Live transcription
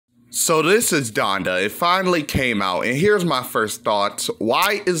So this is Donda. It finally came out, and here's my first thoughts.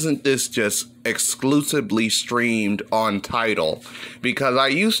 Why isn't this just exclusively streamed on Tidal? Because I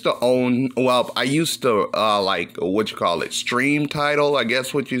used to own, stream Tidal, I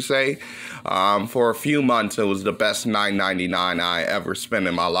guess what you say. For a few months, it was the best $9.99 I ever spent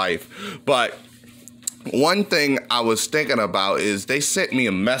in my life. But one thing I was thinking about is they sent me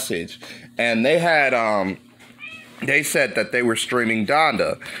a message, and they had, they said that they were streaming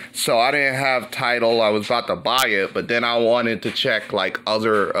Donda. So I didn't have Tidal. I was about to buy it, but then I wanted to check like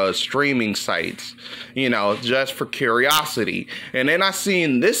other streaming sites, you know, just for curiosity. And then I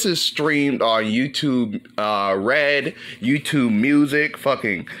seen this is streamed on YouTube Red, YouTube Music,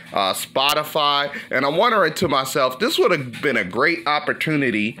 fucking Spotify. And I'm wondering to myself, this would have been a great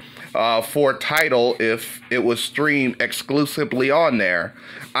opportunity for Tidal if it was streamed exclusively on there.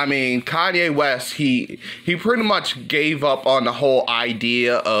 I mean, Kanye West, he pretty much gave up on the whole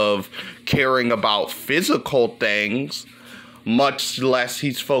idea of caring about physical things, much less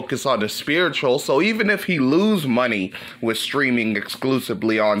he's focused on the spiritual. So even if he lose money with streaming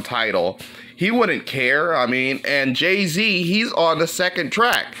exclusively on Tidal, he wouldn't care. I mean, and Jay-Z, he's on the second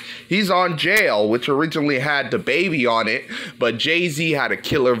track. He's on Jail, which originally had the baby on it, but Jay-Z had a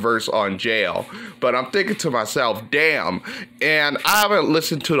killer verse on Jail. But I'm thinking to myself, damn, and I haven't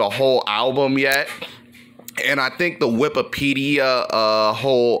listened to the whole album yet. And I think the Wikipedia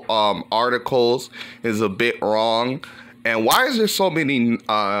whole articles is a bit wrong. And why is there so many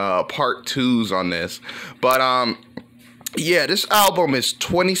part twos on this? But yeah, this album is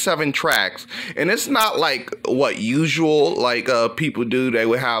 27 tracks, and it's not like what usual like people do. They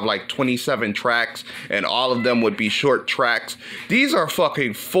would have like 27 tracks and all of them would be short tracks. These are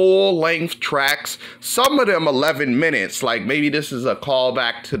fucking full-length tracks, some of them 11 minutes. Like maybe this is a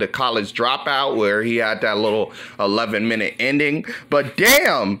callback to the College Dropout where he had that little 11-minute ending. But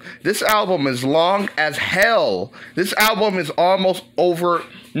damn, this album is long as hell. This album is almost over.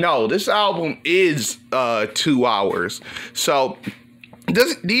 No, this album is 2 hours. So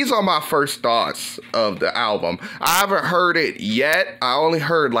these are my first thoughts of the album. I haven't heard it yet. I only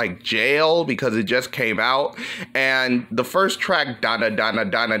heard like Jail because it just came out. And the first track, Donna, Donna,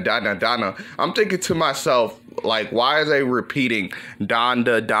 Donna, Donna, Donna, I'm thinking to myself, like, why are they repeating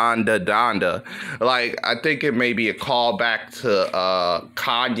Donda, Donda, Donda? Like, I think it may be a callback to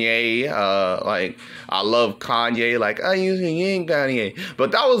Kanye. Like, I love Kanye. Like, I usually ain't Kanye.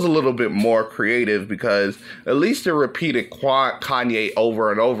 But that was a little bit more creative because at least it repeated Kanye over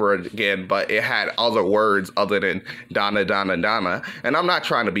and over again, but it had other words other than Donna, Donna, Donna. And I'm not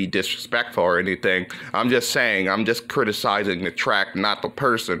trying to be disrespectful or anything. I'm just saying, I'm just criticizing the track, not the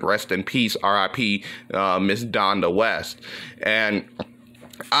person. Rest in peace, R.I.P. Miss Donda West. And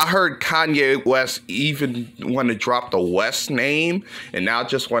I heard Kanye West even want to drop the West name and now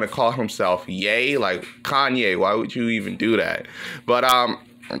just want to call himself Ye. Like, Kanye, why would you even do that? But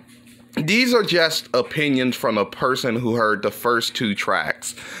these are just opinions from a person who heard the first 2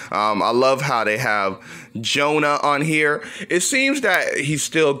 tracks. I love how they have Jonah on here. It seems that he's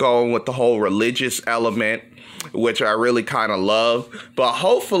still going with the whole religious element, which I really kind of love. But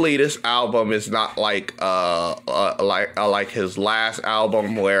hopefully this album is not like his last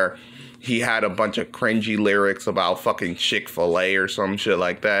album where he had a bunch of cringy lyrics about fucking Chick-fil-A or some shit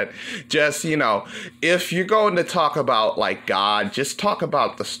like that. Just, you know, if you're going to talk about like God, just talk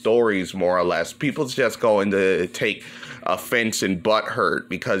about the stories more or less. People's just going to take offense and butthurt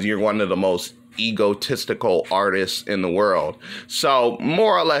because you're one of the most egotistical artists in the world. So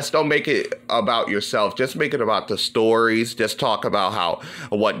more or less, don't make it about yourself. Just make it about the stories. Just talk about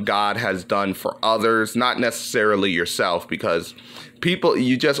what God has done for others, not necessarily yourself, because people,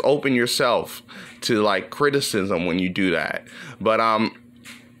 you just open yourself to like criticism when you do that. But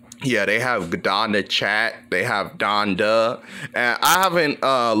yeah, they have Donda Chat. They have Donda. And I haven't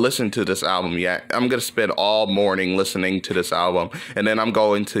listened to this album yet. I'm going to spend all morning listening to this album. And then I'm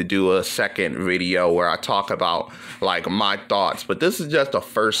going to do a second video where I talk about, like, my thoughts. But this is just a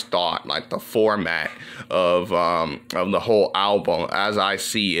first thought, like, the format of the whole album as I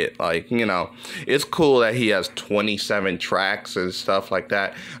see it. Like, you know, it's cool that he has 27 tracks and stuff like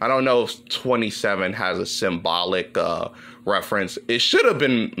that. I don't know if 27 has a symbolic reference. It should have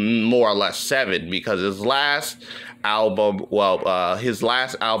been more or less 7 because his last album, his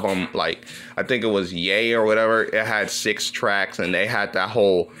last album, like I think it was Ye or whatever, it had 6 tracks and they had that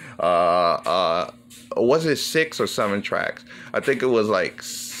whole was it 6 or 7 tracks? I think it was like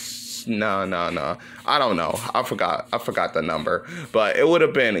no, I don't know, I forgot the number, but it would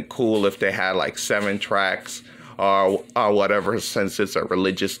have been cool if they had like 7 tracks or whatever, since it's a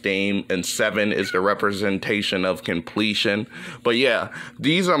religious theme, and 7 is the representation of completion. But yeah,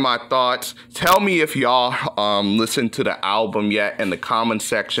 these are my thoughts. Tell me if y'all listened to the album yet in the comment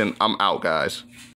section. I'm out, guys.